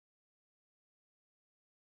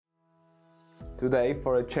Today,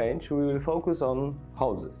 for a change, we will focus on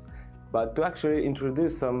hoses. But to actually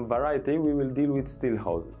introduce some variety, we will deal with steel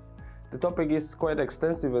hoses. The topic is quite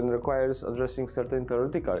extensive and requires addressing certain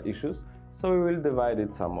theoretical issues, so we will divide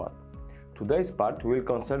it somewhat. Today's part will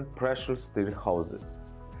concern pressure steel hoses.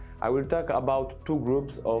 I will talk about two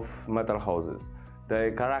groups of metal hoses: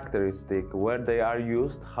 the characteristic, where they are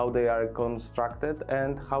used, how they are constructed,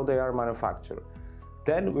 and how they are manufactured.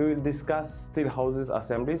 Then we will discuss steel hoses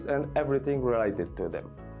assemblies and everything related to them.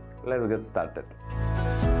 Let's get started.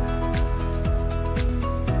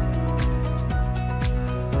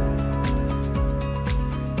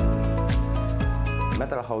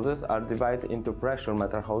 Metal hoses are divided into pressure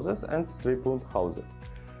metal hoses and strip-wound hoses.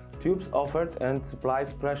 Tubes offered and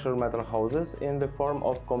supplies pressure metal hoses in the form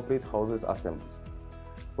of complete hoses assemblies.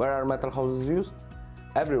 Where are metal hoses used?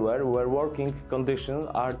 Everywhere where working conditions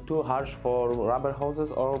are too harsh for rubber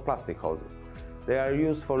hoses or plastic hoses. They are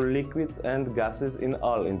used for liquids and gases in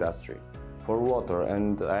all industry. For water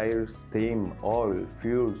and air, steam, oil,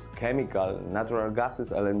 fuels, chemical, natural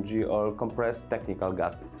gases, LNG or compressed technical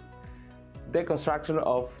gases. The construction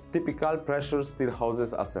of typical pressure steel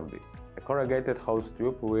hoses assemblies. A corrugated hose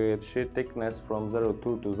tube with sheet thickness from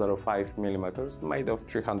 0.2 to 0.5 mm made of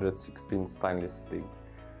 316 stainless steel.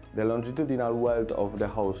 The longitudinal weld of the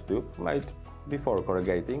hose tube made before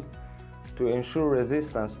corrugating. To ensure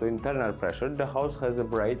resistance to internal pressure, the hose has a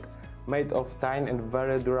braid made of thin and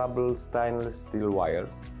very durable stainless steel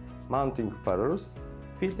wires, mounting ferrules,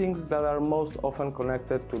 fittings that are most often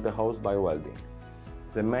connected to the hose by welding.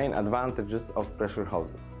 The main advantages of pressure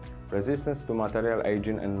hoses: resistance to material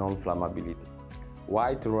aging and non-flammability,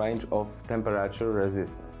 wide range of temperature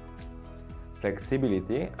resistance,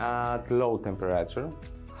 flexibility at low temperature,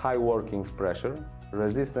 high working pressure,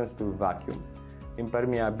 resistance to vacuum,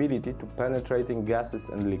 impermeability to penetrating gases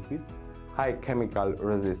and liquids, high chemical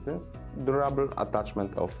resistance, durable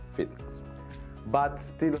attachment of fittings. But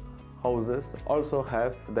steel hoses also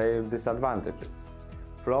have their disadvantages.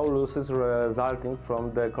 Flow losses resulting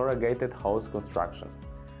from the corrugated hose construction.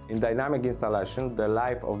 In dynamic installation, the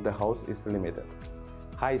life of the hose is limited.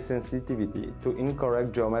 High sensitivity to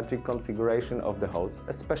incorrect geometric configuration of the hose,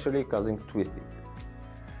 especially causing twisting.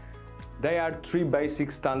 There are three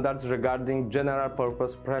basic standards regarding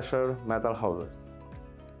general-purpose pressure metal hoses.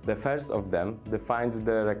 The first of them defines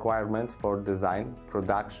the requirements for design,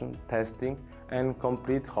 production, testing, and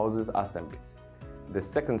complete hoses assemblies. The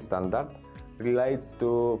second standard relates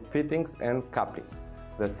to fittings and couplings.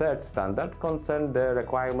 The third standard concerns the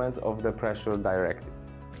requirements of the pressure directive.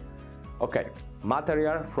 Okay,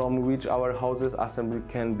 material from which our hoses assembly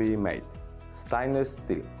can be made. Stainless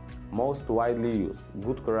steel, most widely used,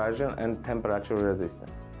 good corrosion and temperature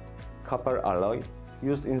resistance. Copper alloy,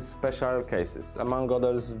 used in special cases, among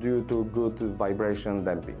others due to good vibration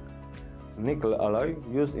damping. Nickel alloy,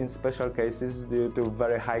 used in special cases due to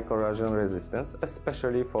very high corrosion resistance,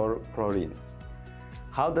 especially for chlorine.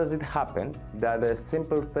 How does it happen that a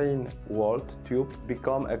simple thin-walled tube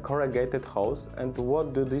becomes a corrugated hose, and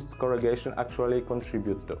what do this corrugation actually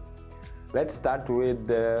contribute to? Let's start with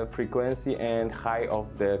the frequency and height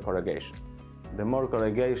of the corrugation. The more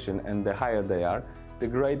corrugation and the higher they are, the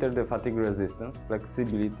greater the fatigue resistance,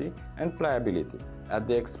 flexibility and pliability, at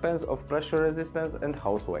the expense of pressure resistance and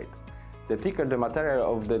hose weight. The thicker the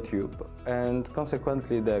material of the tube and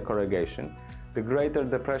consequently the corrugation, the greater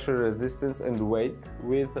the pressure resistance and weight,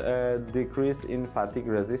 with a decrease in fatigue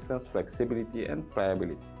resistance, flexibility and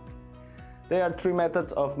pliability. There are three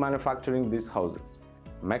methods of manufacturing these hoses: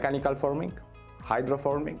 mechanical forming,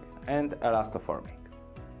 hydroforming and elastoforming.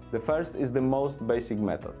 The first is the most basic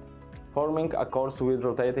method. Forming occurs with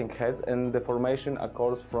rotating heads and the formation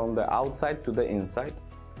occurs from the outside to the inside.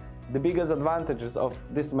 The biggest advantages of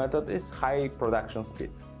this method is high production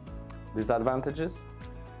speed. Disadvantages: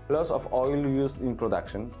 loss of oil used in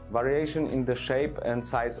production, variation in the shape and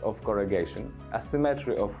size of corrugation,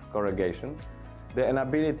 asymmetry of corrugation, the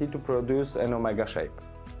inability to produce an omega shape.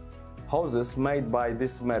 Hoses made by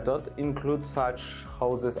this method include such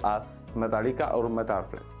hoses as Metallica or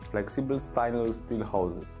Metalflex, flexible stainless steel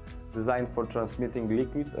hoses, designed for transmitting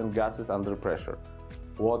liquids and gases under pressure.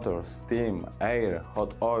 Water, steam, air,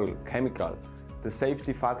 hot oil, chemical. The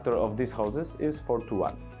safety factor of these hoses is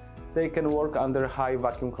 4:1. They can work under high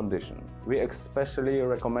vacuum condition. We especially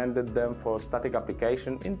recommended them for static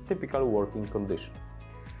application in typical working condition.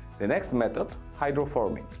 The next method,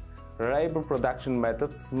 hydroforming. Reliable production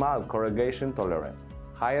method, small corrugation tolerance,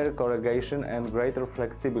 higher corrugation and greater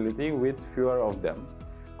flexibility with fewer of them,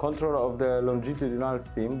 control of the longitudinal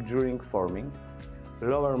seam during forming,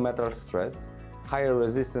 lower metal stress, higher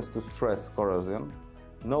resistance to stress corrosion,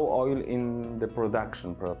 no oil in the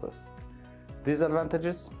production process.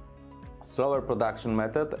 Disadvantages: slower production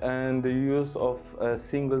method and the use of a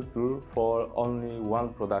single tool for only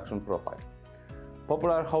one production profile.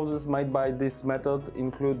 Popular hoses made by this method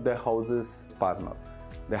include the hoses Parnell,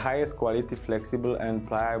 the highest quality flexible and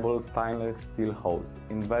pliable stainless steel hose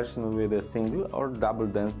in version with a single or double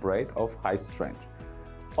dense braid of high strength,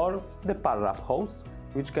 or the Parwrap hose,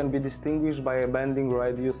 which can be distinguished by a bending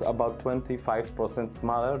radius about 25%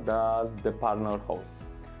 smaller than the Parnell hose.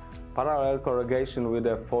 Parallel corrugation with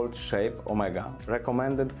a fold shape omega,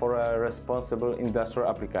 recommended for a responsible industrial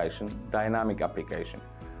application, dynamic application,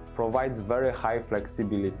 provides very high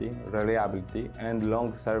flexibility, reliability and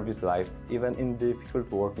long service life even in difficult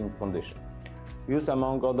working conditions. Used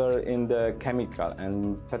among others in the chemical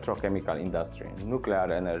and petrochemical industry, nuclear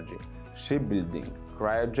energy, shipbuilding,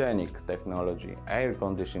 cryogenic technology, air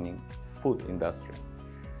conditioning, food industry.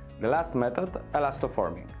 The last method,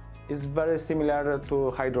 elastoforming, is very similar to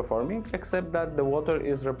hydroforming, except that the water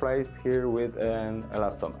is replaced here with an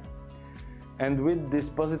elastomer. And with this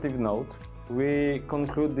positive note, we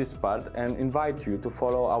conclude this part and invite you to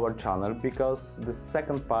follow our channel, because the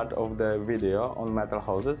second part of the video on metal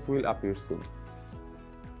hoses will appear soon.